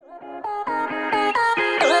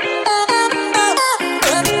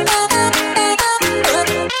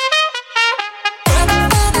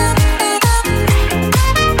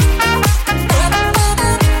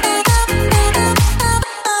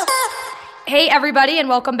Hey, everybody, and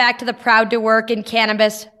welcome back to the Proud to Work in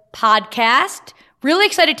Cannabis podcast. Really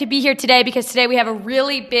excited to be here today because today we have a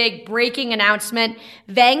really big breaking announcement.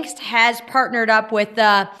 Vangst has partnered up with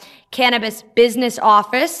the Cannabis Business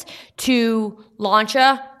Office to launch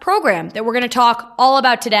a program that we're going to talk all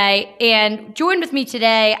about today. And joined with me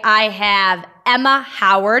today, I have Emma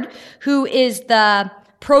Howard, who is the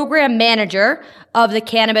program manager of the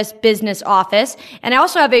Cannabis Business Office. And I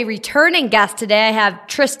also have a returning guest today. I have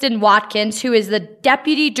Tristan Watkins, who is the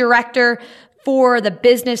Deputy Director for the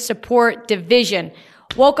Business Support Division.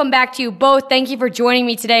 Welcome back to you both. Thank you for joining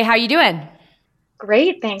me today. How are you doing?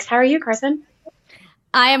 Great, thanks. How are you, Carson?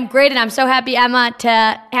 I am great, and I'm so happy, Emma,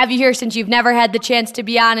 to have you here since you've never had the chance to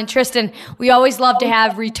be on. And Tristan, we always love to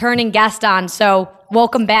have returning guests on, so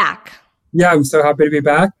welcome back. Yeah, I'm so happy to be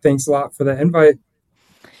back. Thanks a lot for the invite.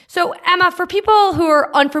 So, Emma, for people who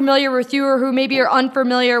are unfamiliar with you or who maybe are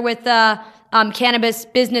unfamiliar with the Cannabis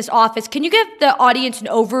Business Office, can you give the audience an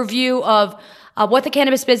overview of what the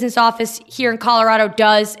Cannabis Business Office here in Colorado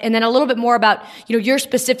does, and then a little bit more about your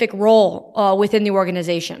specific role within the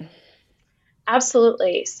organization?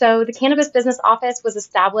 Absolutely. So the Cannabis Business Office was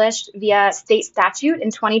established via state statute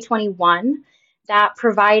in 2021 that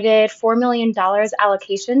provided $4 million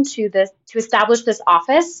allocation to establish this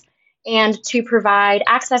office and to provide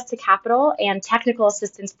access to capital and technical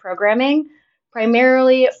assistance programming,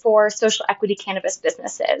 primarily for social equity cannabis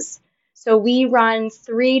businesses. So we run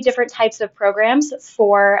 3 different types of programs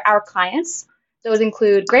for our clients. Those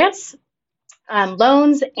include grants,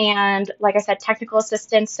 loans, and like I said, technical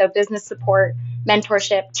assistance, so business support,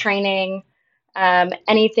 mentorship, training,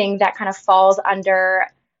 anything that kind of falls under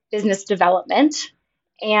business development.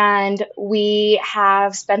 And we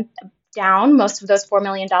have spent down most of those $4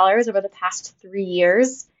 million over the past 3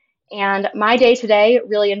 years. And my day-to-day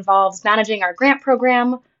really involves managing our grant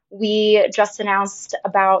program. We just announced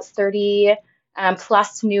about 30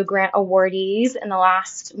 plus new grant awardees in the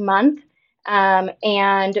last month.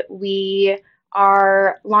 And we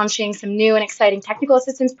are launching some new and exciting technical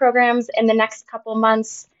assistance programs in the next couple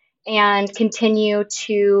months and continue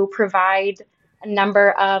to provide a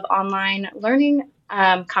number of online learning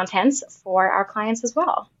contents for our clients as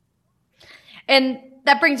well. And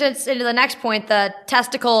that brings us into the next point, the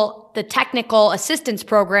technical assistance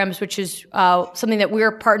programs, which is something that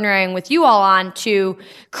we're partnering with you all on to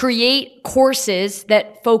create courses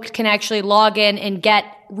that folks can actually log in and get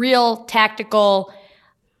real tactical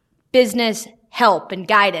business help and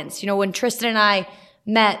guidance. When Tristan and I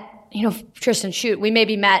met, Tristan, we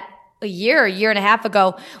maybe met a year and a half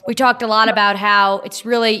ago. We talked a lot about how it's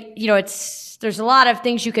really, there's a lot of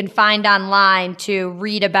things you can find online to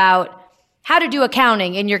read about how to do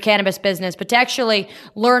accounting in your cannabis business, but to actually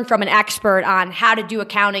learn from an expert on how to do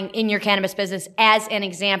accounting in your cannabis business as an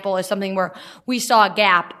example is something where we saw a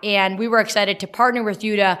gap, and we were excited to partner with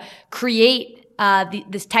you to create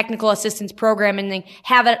this technical assistance program and then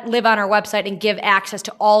have it live on our website and give access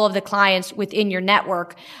to all of the clients within your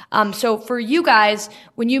network. So for you guys,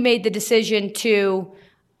 when you made the decision to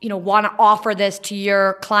want to offer this to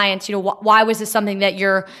your clients, why was this something that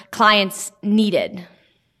your clients needed?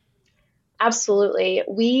 Absolutely.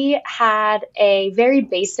 We had a very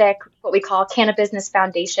basic, what we call Cannabis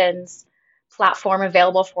Foundations platform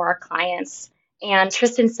available for our clients. And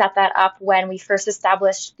Tristan set that up when we first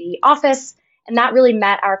established the office. And that really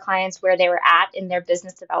met our clients where they were at in their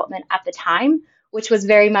business development at the time, which was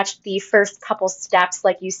very much the first couple steps,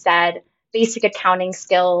 like you said, basic accounting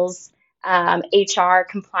skills, HR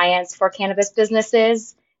compliance for cannabis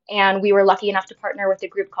businesses. And we were lucky enough to partner with a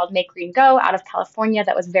group called Make Green Go out of California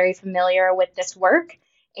that was very familiar with this work.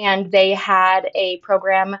 And they had a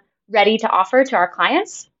program ready to offer to our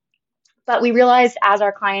clients. But we realized as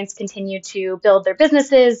our clients continued to build their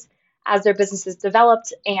businesses, as their businesses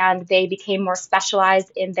developed and they became more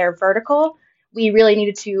specialized in their vertical, we really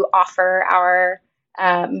needed to offer our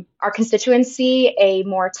constituency a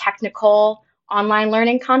more technical online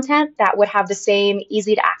learning content that would have the same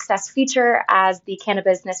easy to access feature as the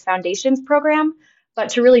Cannabis Foundations program, but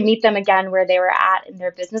to really meet them again where they were at in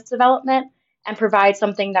their business development and provide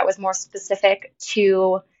something that was more specific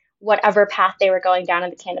to whatever path they were going down in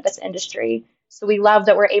the cannabis industry. So we love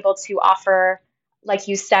that we're able to offer, like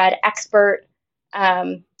you said, expert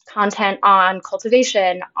content on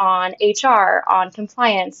cultivation, on HR, on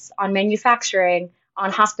compliance, on manufacturing, on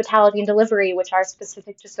hospitality and delivery, which are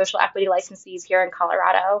specific to social equity licensees here in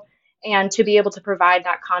Colorado. And to be able to provide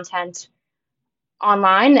that content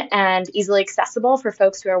online and easily accessible for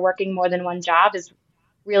folks who are working more than one job is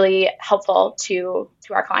really helpful to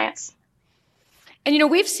our clients. And,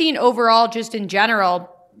 we've seen overall, just in general,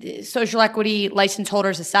 social equity license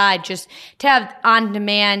holders aside, just to have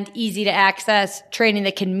on-demand, easy to access training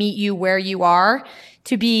that can meet you where you are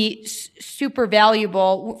to be super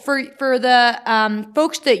valuable for the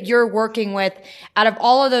folks that you're working with. Out of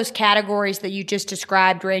all of those categories that you just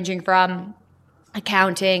described, ranging from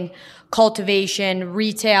accounting, cultivation,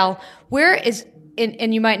 retail, where is,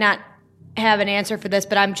 and you might not have an answer for this,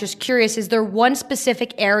 but I'm just curious, is there one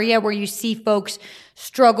specific area where you see folks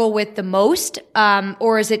struggle with the most,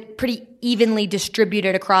 or is it pretty evenly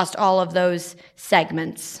distributed across all of those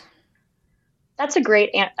segments? That's a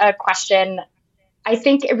great question. I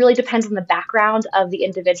think it really depends on the background of the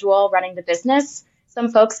individual running the business.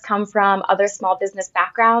 Some folks come from other small business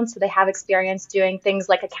backgrounds, so they have experience doing things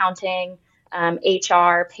like accounting,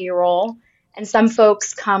 HR, payroll. And some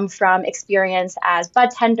folks come from experience as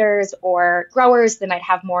bud tenders or growers. They might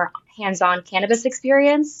have more hands-on cannabis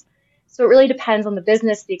experience. So it really depends on the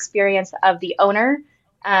business, the experience of the owner,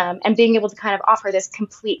 and being able to kind of offer this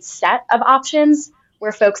complete set of options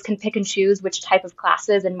where folks can pick and choose which type of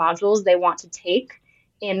classes and modules they want to take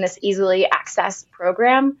in this easily accessed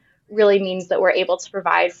program really means that we're able to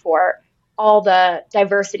provide for all the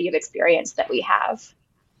diversity of experience that we have.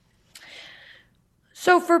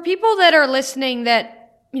 So for people that are listening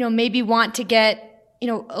that, maybe want to get,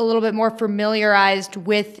 a little bit more familiarized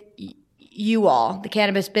with you all, the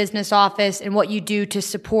Cannabis Business Office, and what you do to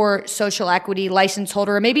support social equity license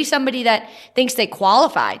holder, or maybe somebody that thinks they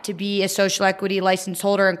qualify to be a social equity license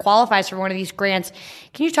holder and qualifies for one of these grants.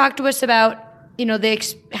 Can you talk to us about,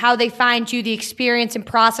 how they find you, the experience and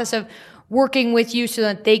process of working with you so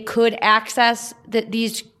that they could access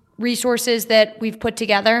these resources that we've put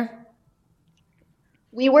together?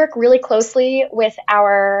 We work really closely with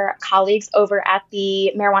our colleagues over at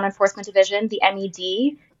the Marijuana Enforcement Division, the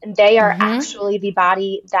MED, and they are actually the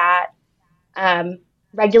body that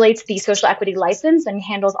regulates the social equity license and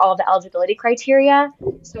handles all of the eligibility criteria.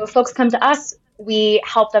 So if folks come to us, we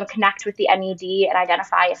help them connect with the MED and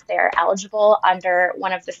identify if they're eligible under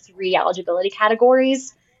one of the 3 eligibility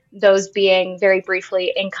categories, those being very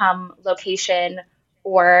briefly income, location,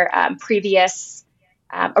 or previous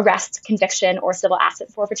arrest, conviction, or civil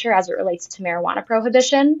asset forfeiture as it relates to marijuana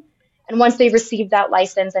prohibition. And once they've received that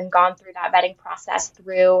license and gone through that vetting process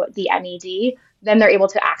through the MED, then they're able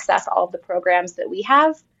to access all of the programs that we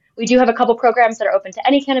have. We do have a couple programs that are open to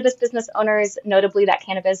any cannabis business owners, notably that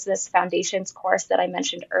Cannabis Business Foundations course that I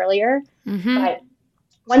mentioned earlier. But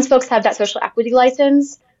once folks have that social equity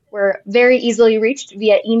license, we're very easily reached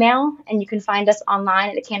via email, and you can find us online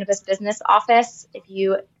at the Cannabis Business Office if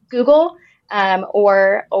you Google,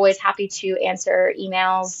 or always happy to answer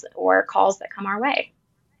emails or calls that come our way.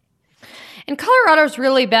 And Colorado's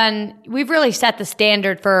we've really set the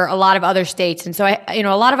standard for a lot of other states. And so, a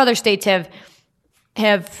lot of other states have,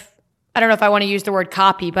 I don't know if I want to use the word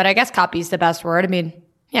copy, but I guess copy is the best word.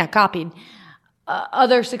 Copied.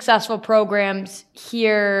 Other successful programs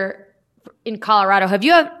here in Colorado. Have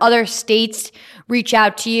you had other states reach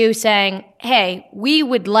out to you saying, hey, we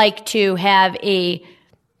would like to have a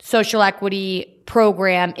social equity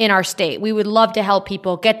program in our state. We would love to help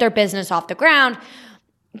people get their business off the ground.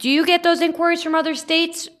 Do you get those inquiries from other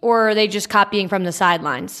states, or are they just copying from the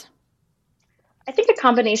sidelines? I think a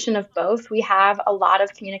combination of both. We have a lot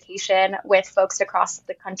of communication with folks across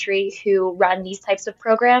the country who run these types of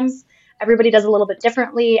programs. Everybody does a little bit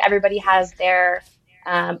differently. Everybody has their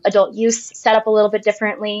adult use set up a little bit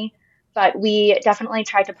differently. But we definitely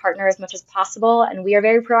try to partner as much as possible, and we are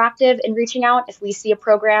very proactive in reaching out if we see a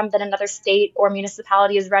program that another state or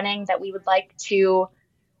municipality is running that we would like to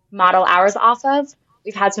model ours off of.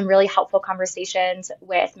 We've had some really helpful conversations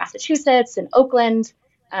with Massachusetts and Oakland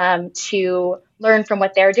to learn from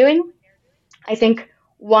what they're doing. I think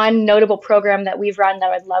one notable program that we've run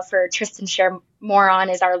that I'd love for Tristan to share more on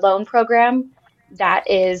is our loan program. That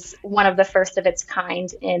is one of the first of its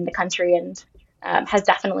kind in the country, and has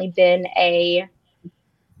definitely been a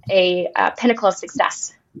pinnacle of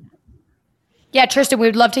success. Yeah, Tristan,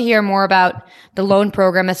 we'd love to hear more about the loan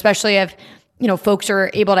program, especially if folks are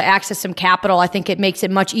able to access some capital. I think it makes it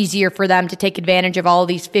much easier for them to take advantage of all of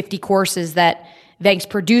these 50 courses that Vangst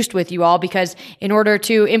produced with you all, because in order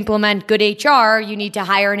to implement good HR, you need to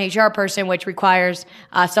hire an HR person, which requires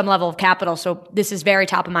some level of capital. So this is very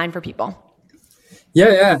top of mind for people.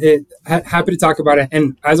 Yeah. Happy to talk about it.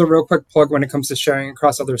 And as a real quick plug, when it comes to sharing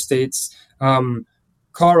across other states,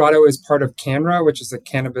 Colorado is part of CANRA, which is the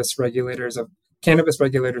Cannabis Regulators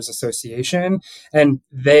Association, and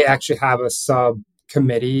they actually have a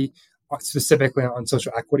subcommittee specifically on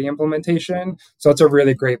social equity implementation. So it's a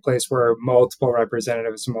really great place where multiple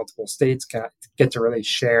representatives from multiple states get to really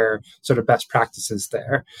share sort of best practices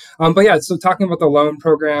there. But yeah, so talking about the loan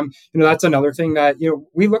program, that's another thing that,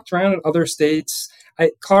 we looked around at other states.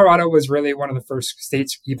 Colorado was really one of the first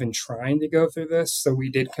states even trying to go through this. So we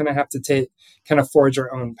did kind of have to forge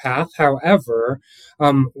our own path. However,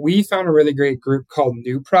 we found a really great group called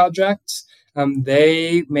New Project.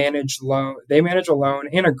 They manage a loan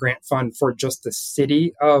and a grant fund for just the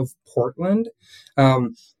city of Portland.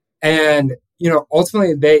 And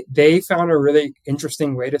ultimately they found a really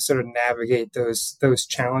interesting way to sort of navigate those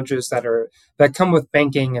challenges that come with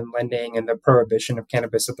banking and lending and the prohibition of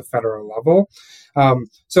cannabis at the federal level.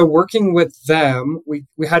 So working with them, we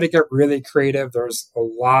had to get really creative. There's a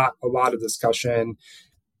lot of discussion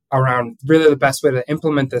around really the best way to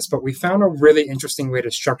implement this, but we found a really interesting way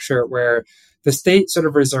to structure it where the state sort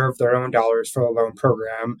of reserved their own dollars for a loan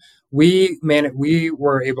program. We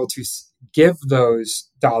were able to give those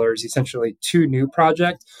dollars essentially to New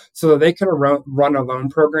Project so that they could run a loan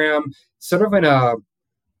program sort of in a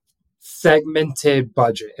segmented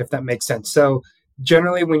budget, if that makes sense. So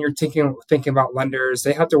generally, when you're thinking about lenders,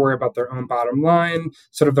 they have to worry about their own bottom line,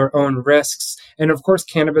 sort of their own risks. And of course,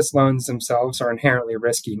 cannabis loans themselves are inherently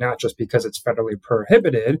risky, not just because it's federally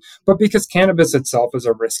prohibited, but because cannabis itself is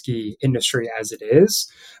a risky industry as it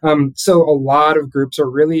is. So a lot of groups are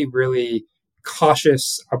really, really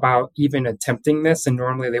cautious about even attempting this. And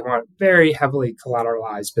normally they want very heavily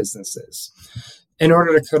collateralized businesses. In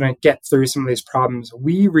order to kind of get through some of these problems,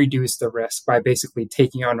 we reduce the risk by basically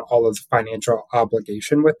taking on all of the financial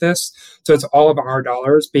obligation with this. So it's all of our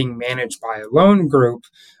dollars being managed by a loan group,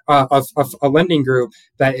 of a lending group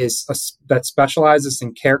that specializes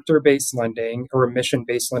in character-based lending or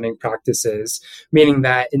mission-based lending practices, meaning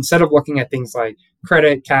that instead of looking at things like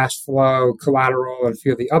credit, cash flow, collateral, and a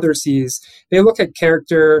few of the other C's, they look at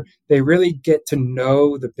character. They really get to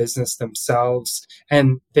know the business themselves,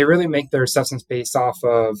 and they really make their assessments based off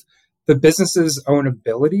of the business's own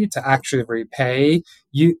ability to actually repay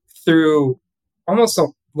you through almost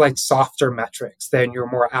like softer metrics than your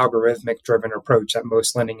more algorithmic driven approach that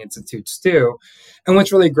most lending institutes do. And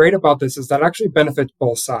what's really great about this is that actually benefits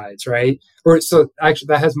both sides, right? Or so actually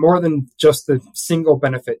that has more than just the single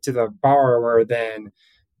benefit to the borrower than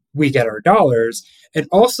we get our dollars. It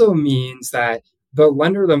also means that the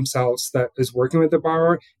lender themselves that is working with the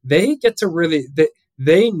borrower, they get to really,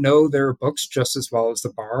 they know their books just as well as the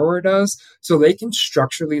borrower does. So they can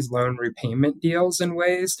structure these loan repayment deals in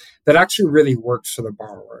ways that actually really works for the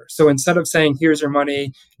borrower. So instead of saying, here's your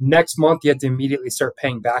money, next month you have to immediately start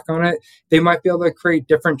paying back on it, they might be able to create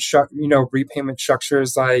different repayment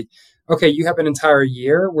structures like, okay, you have an entire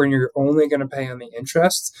year when you're only going to pay on the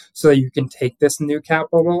interest so that you can take this new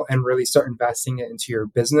capital and really start investing it into your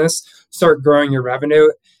business, start growing your revenue,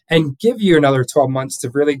 and give you another 12 months to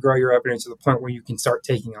really grow your revenue to the point where you can start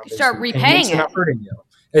taking on start repaying it. Not hurting you.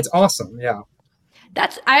 It's awesome. Yeah.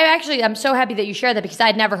 I'm so happy that you shared that because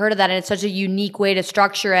I'd never heard of that. And it's such a unique way to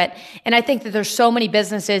structure it. And I think that there's so many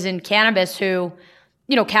businesses in cannabis who,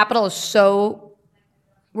 capital is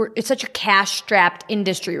it's such a cash strapped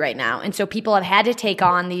industry right now. And so people have had to take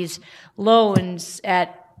on these loans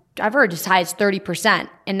at, I've heard as high as 30%.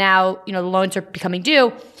 And now, the loans are becoming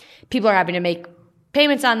due. People are having to make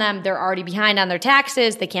payments on them. They're already behind on their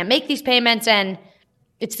taxes. They can't make these payments. And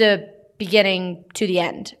it's the beginning to the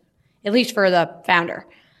end, at least for the founder.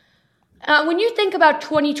 When you think about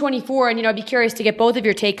 2024, and, I'd be curious to get both of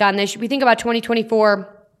your take on this. We think about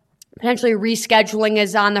 2024, potentially rescheduling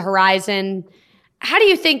is on the horizon. How do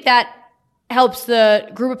you think that helps the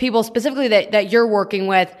group of people specifically that you're working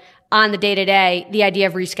with on the day-to-day, the idea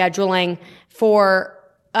of rescheduling for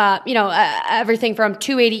everything from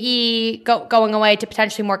 280E going away to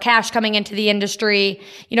potentially more cash coming into the industry?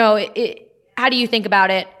 How do you think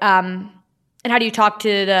about it? And how do you talk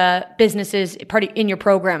to the businesses in your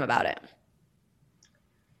program about it?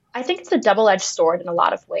 I think it's a double-edged sword in a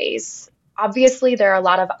lot of ways. Obviously, there are a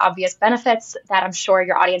lot of obvious benefits that I'm sure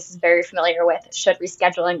your audience is very familiar with should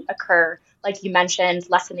rescheduling occur. Like you mentioned,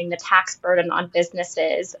 lessening the tax burden on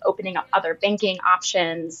businesses, opening up other banking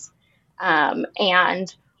options,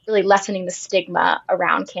 and really lessening the stigma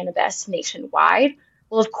around cannabis nationwide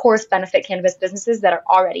will, of course, benefit cannabis businesses that are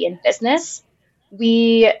already in business.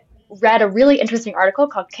 We read a really interesting article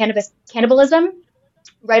called Cannibalism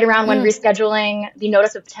right around when the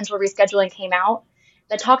notice of potential rescheduling came out,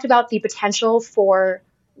 that talked about the potential for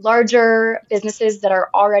larger businesses that are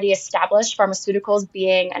already established, pharmaceuticals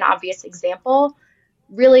being an obvious example,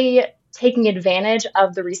 really taking advantage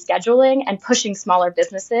of the rescheduling and pushing smaller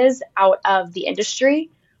businesses out of the industry,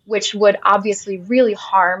 which would obviously really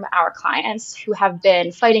harm our clients who have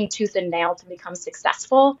been fighting tooth and nail to become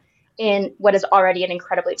successful in what is already an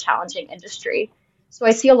incredibly challenging industry. So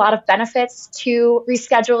I see a lot of benefits to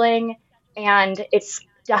rescheduling, and it's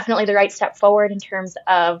definitely the right step forward in terms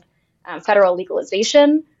of federal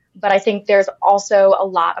legalization. But I think there's also a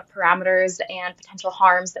lot of parameters and potential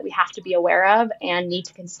harms that we have to be aware of and need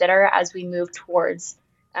to consider as we move towards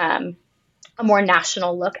a more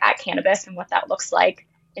national look at cannabis and what that looks like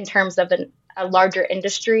in terms of a larger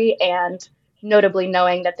industry, and notably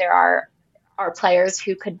knowing that there are players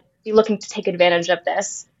who could be looking to take advantage of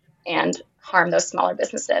this and harm those smaller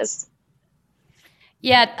businesses.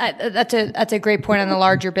 Yeah, that's a great point on the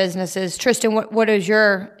larger businesses. Tristan, what is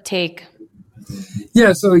your take?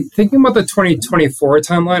 Yeah, so thinking about the 2024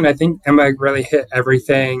 timeline, I think Emma really hit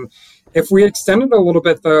everything. If we extend it a little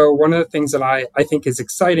bit, though, one of the things that I think is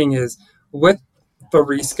exciting is with the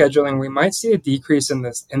rescheduling, we might see a decrease in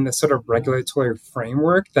this sort of regulatory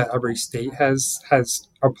framework that every state has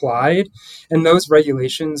applied, and those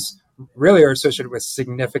regulations really are associated with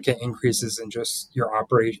significant increases in just your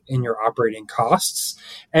operating costs.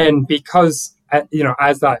 And because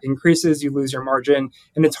as that increases, you lose your margin,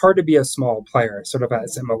 and it's hard to be a small player, sort of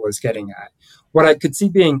as Emma was getting at. What I could see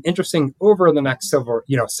being interesting over the next several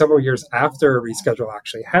years after a reschedule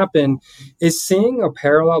actually happened is seeing a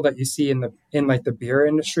parallel that you see in the beer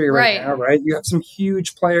industry right now, right? You have some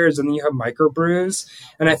huge players, and then you have microbrews,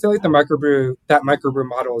 and I feel like that microbrew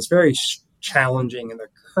model is very challenging in the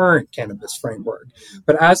current cannabis framework.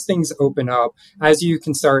 But as things open up, as you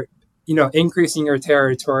can start increasing your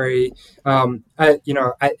territory,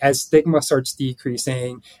 as stigma starts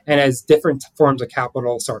decreasing, and as different forms of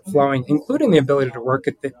capital start flowing, including the ability to work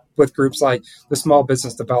with groups like the Small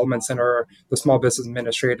Business Development Center, the Small Business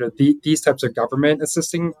Administrator, these types of government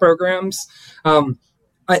assisting programs,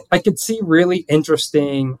 I could see really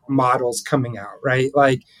interesting models coming out, right?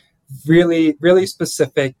 Like really, really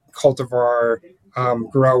specific cultivar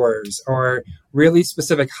growers, or really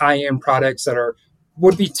specific high-end products that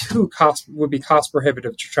would be cost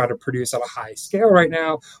prohibitive to try to produce at a high scale right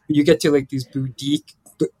now. You get to like these boutique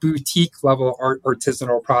level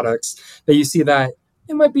artisanal products that you see that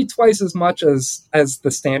it might be twice as much as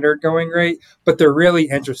the standard going rate, but they're really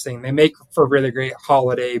interesting. They make for really great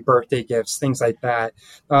holiday, birthday gifts, things like that,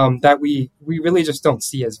 that we really just don't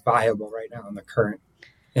see as viable right now in the current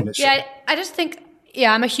industry. Yeah, I just think,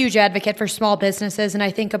 I'm a huge advocate for small businesses, and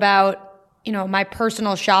I think about my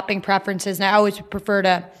personal shopping preferences, and I always prefer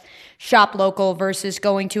to shop local versus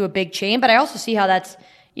going to a big chain. But I also see how that's,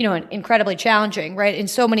 incredibly challenging, right? In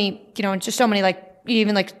so many, just so many, like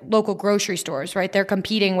even like local grocery stores, right? They're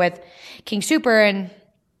competing with King Super, and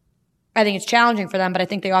I think it's challenging for them, but I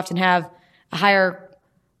think they often have a higher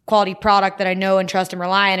quality product that I know and trust and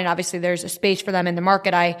rely on. And obviously there's a space for them in the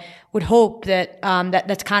market. I would hope that,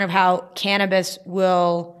 that's kind of how cannabis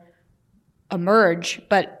will emerge.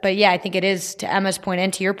 But yeah, I think it is, to Emma's point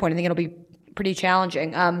and to your point, I think it'll be pretty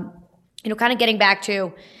challenging. Kind of getting back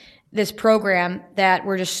to this program that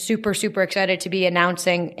we're just super, super excited to be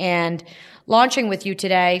announcing and launching with you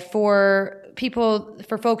today for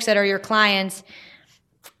folks that are your clients.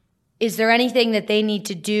 Is there anything that they need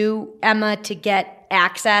to do, Emma, to get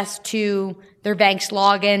access to their Vangst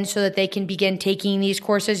login so that they can begin taking these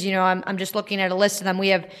courses? I'm just looking at a list of them. We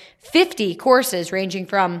have 50 courses ranging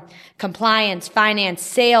from compliance, finance,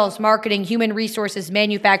 sales, marketing, human resources,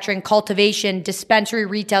 manufacturing, cultivation, dispensary,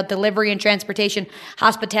 retail, delivery and transportation,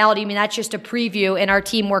 hospitality. I mean, that's just a preview, and our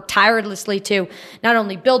team worked tirelessly to not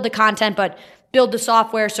only build the content, but build the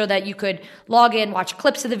software so that you could log in, watch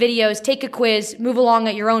clips of the videos, take a quiz, move along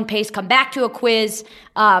at your own pace, come back to a quiz,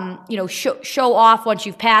 show off once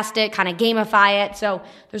you've passed it, kind of gamify it. So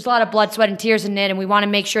there's a lot of blood, sweat, and tears in it, and we want to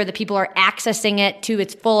make sure that people are accessing it to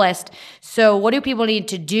its fullest. So what do people need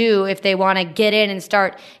to do if they want to get in and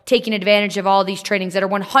start taking advantage of all these trainings that are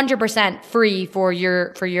 100% free for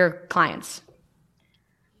your clients?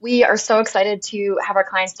 We are so excited to have our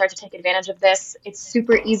clients start to take advantage of this. It's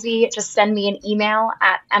super easy. Just send me an email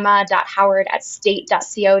at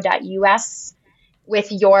emma.howard@state.co.us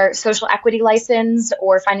with your social equity license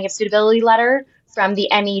or finding of suitability letter from the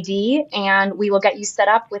MED, and we will get you set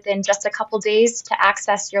up within just a couple days to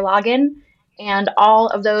access your login. And all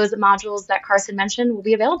of those modules that Carson mentioned will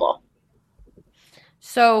be available.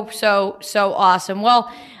 So awesome.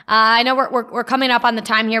 Well, I know we're coming up on the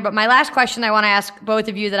time here, but my last question I want to ask both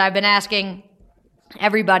of you that I've been asking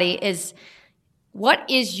everybody is, what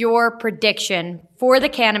is your prediction for the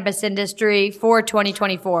cannabis industry for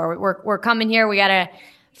 2024? We're coming here. We got a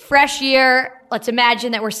fresh year. Let's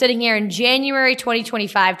imagine that we're sitting here in January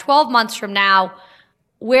 2025, 12 months from now.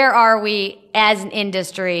 where are we as an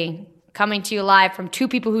industry? Coming to you live from two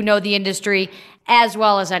people who know the industry as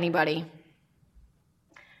well as anybody.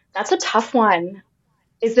 That's a tough one.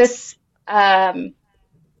 Is this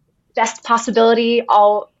best possibility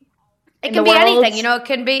all It in can the be world?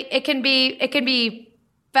 anything, it can be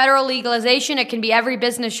federal legalization. It can be every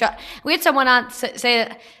business shut. We had someone on say,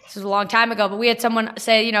 this was a long time ago, but we had someone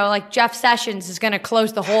say, like Jeff Sessions is going to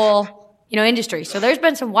close the whole, industry. So there's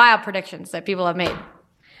been some wild predictions that people have made.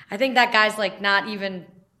 I think that guy's he's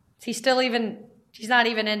not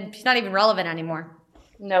even relevant anymore.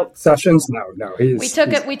 Nope. Sessions? No. We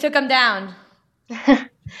took him down.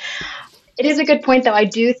 It is a good point, though. I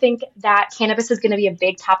do think that cannabis is going to be a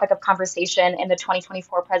big topic of conversation in the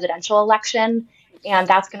 2024 presidential election, and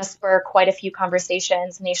that's going to spur quite a few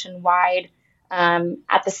conversations nationwide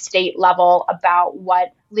at the state level about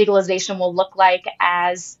what legalization will look like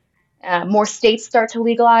as more states start to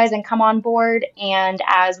legalize and come on board, and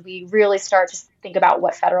as we really start to think about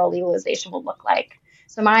what federal legalization will look like.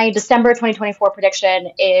 So my December 2024 prediction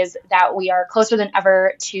is that we are closer than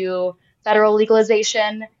ever to federal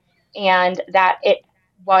legalization, and that it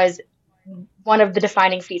was one of the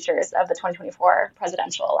defining features of the 2024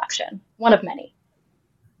 presidential election, one of many.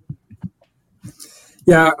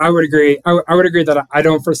 Yeah, I would agree. I would agree that I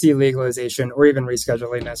don't foresee legalization or even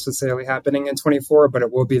rescheduling necessarily happening in 24, but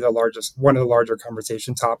it will be one of the larger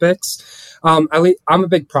conversation topics. I'm a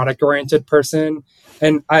big product-oriented person,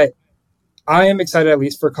 and I am excited at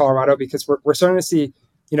least for Colorado because we're starting to see,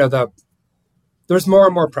 there's more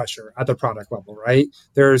and more pressure at the product level, right?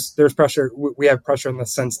 There's pressure. We have pressure in the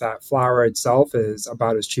sense that flower itself is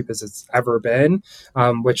about as cheap as it's ever been,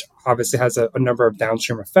 which obviously has a number of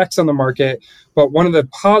downstream effects on the market. But one of the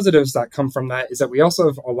positives that come from that is that we also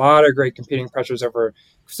have a lot of great competing pressures over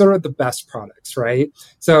sort of the best products, right?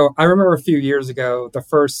 So I remember a few years ago, the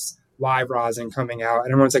first live rosin coming out,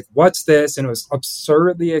 and everyone's like, what's this? And it was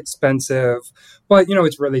absurdly expensive, but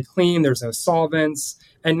it's really clean. There's no solvents.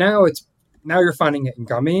 And now you're finding it in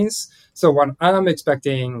gummies. So what I'm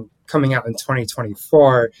expecting coming out in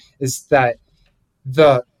 2024 is that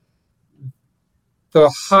the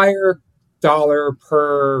higher dollar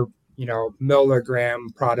per, milligram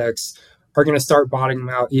products are going to start bottoming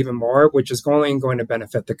out even more, which is only going to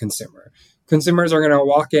benefit the consumer. Consumers are going to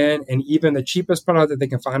walk in, and even the cheapest product that they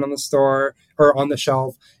can find on the store or on the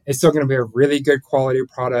shelf is still going to be a really good quality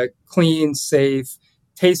product, clean, safe,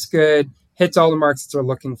 tastes good, hits all the marks that they're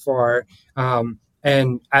looking for.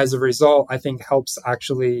 And as a result, I think helps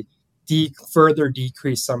actually further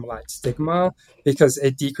decrease some of that stigma, because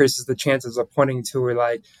it decreases the chances of pointing to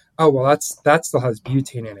oh, well, that still has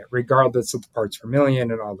butane in it, regardless of the parts per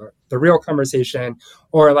million and all the real conversation,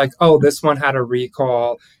 or oh, this one had a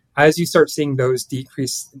recall. As you start seeing those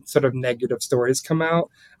decrease sort of negative stories come out,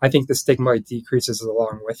 I think the stigma decreases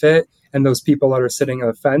along with it. And those people that are sitting on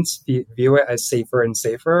the fence view it as safer and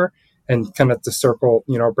safer. And kind of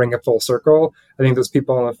bring it full circle. I think those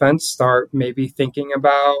people on the fence start maybe thinking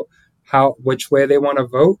about which way they want to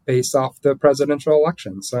vote based off the presidential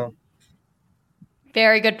election. So,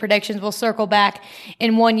 very good predictions. We'll circle back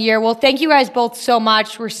in 1 year. Well, thank you guys both so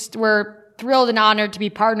much. We're thrilled and honored to be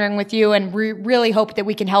partnering with you, and we really hope that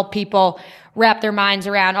we can help people wrap their minds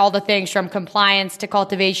around all the things from compliance to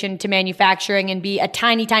cultivation to manufacturing, and be a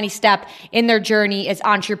tiny, tiny step in their journey as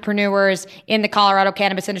entrepreneurs in the Colorado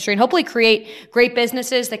cannabis industry, and hopefully create great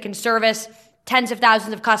businesses that can service tens of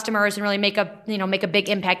thousands of customers and really make a big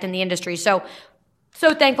impact in the industry. So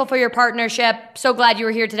thankful for your partnership. So glad you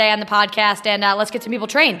were here today on the podcast, and let's get some people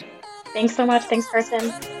trained. Thanks so much. Thanks, Carson.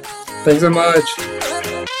 Thanks so much.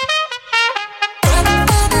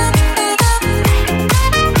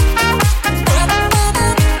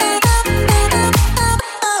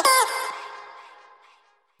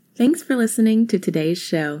 Thanks for listening to today's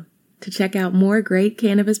show. To check out more great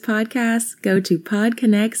cannabis podcasts, go to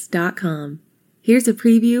podconnects.com. Here's a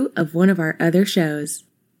preview of one of our other shows.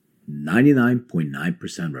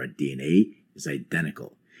 99.9% of our DNA is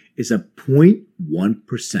identical. It's a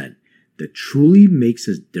 0.1% that truly makes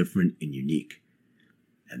us different and unique.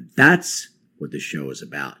 And that's what the show is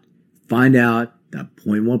about. Find out that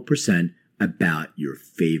 0.1% about your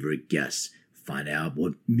favorite guests. Find out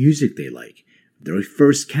what music they like, their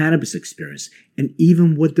first cannabis experience, and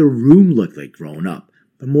even what their room looked like growing up.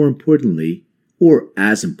 But more importantly, or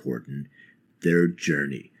as important, their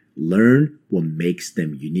journey. Learn what makes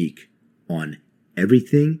them unique on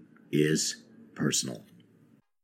Everything is Personal.